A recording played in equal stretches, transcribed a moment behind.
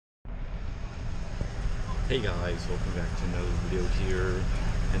Hey guys, welcome back to another video here,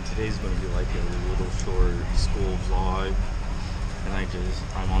 and today's going to be like a little short school vlog. And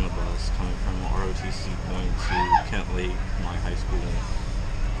I'm on the bus coming from ROTC going to Kent Lake, my high school,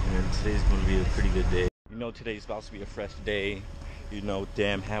 and today's going to be a pretty good day. You know, today's about to be a fresh day. You know,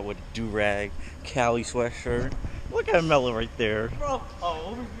 damn hat with a do-rag, Cali sweatshirt. Look at Mello right there. Bro,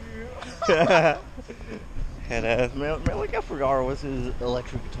 over here. Head ass, man, look at Fagaro with his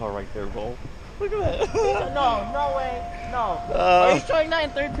electric guitar right there, bro. Look at that. No way. No. Are you showing that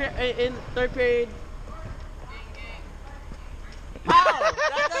in third period? How?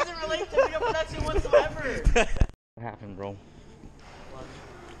 That doesn't relate to video production whatsoever. What happened, bro?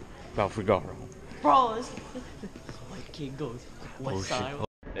 About Fagaro. Bro, this white kid goes west side.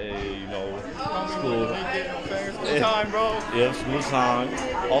 Hey, you know, school. School time, bro. Yeah, school time.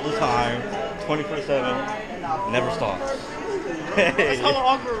 All the time. 24/7. Never stops. Hey. That's hella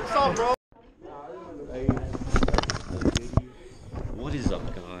awkward. What's up, bro? What is up,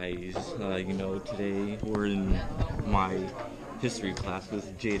 guys? You know, today we're in my history class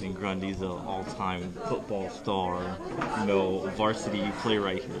with Jaden Grundy's an all-time football star. You know, varsity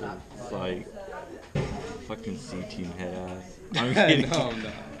playwright here. It's like fucking C-team head ass. I'm kidding. No.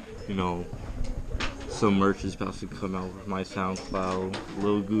 You know, some merch is about to come out with my SoundCloud,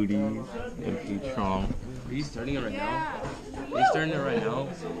 Lil Guudi, and Patreon. Are you starting it right now? Are you starting it right now?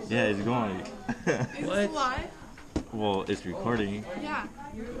 Yeah, it's going. Is this live? Well, it's recording. Yeah.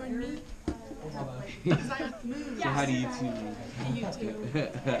 You're recording me? So how do YouTube?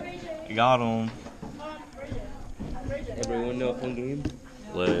 YouTube. Got him. Everyone know a fun game?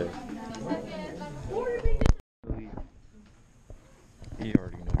 Lit. You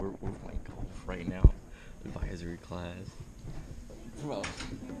already know we're playing golf right now. Advisory class. Bro.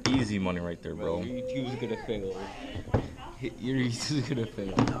 Easy money right there, bro. Your YouTube's gonna fail. Your YouTube's gonna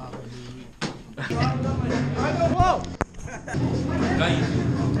fail. Whoa!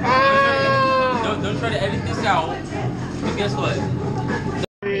 Don't try to edit this out. But guess what?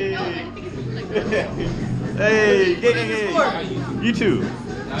 Hey, YouTube.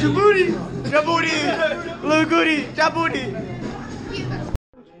 Jabuti, Lil Guudi, Jabuti.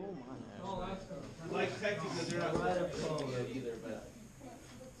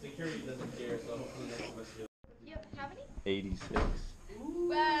 Security doesn't care, so hopefully that's what you You have any? 86.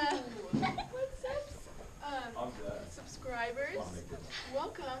 Wow. What's up, subscribers?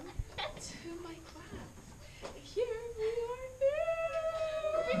 Welcome to my class. Here we are.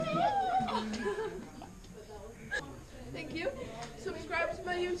 Thank you. Subscribe to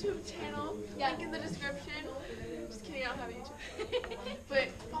my YouTube channel. Link in the description. Just kidding, I don't have a YouTube. But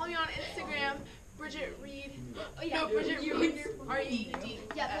follow me on Instagram. Bridget Reed. Oh yeah. No, Bridget Reed. R-E-E-D.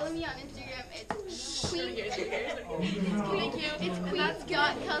 Yeah, follow me on Instagram. It's Queen. Thank you. It's And Queen that's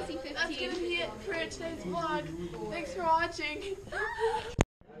Scott gonna- Kelsey That's 15. gonna be it for today's vlog. Thanks for watching.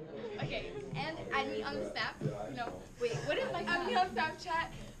 Okay, and add me on the Snap. No, wait. What is my I'm Snap? on Snapchat.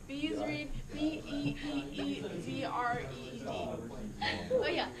 Beesreed. BEEEZREED. Oh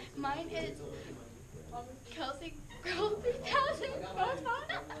yeah, mine is Kelsey Girl 3000.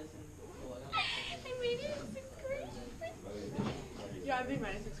 I made it in 6th grade. Yeah, I made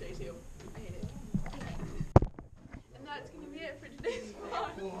mine in 6th grade too. I hate it. And that's gonna be it for today's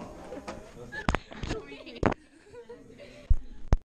vlog.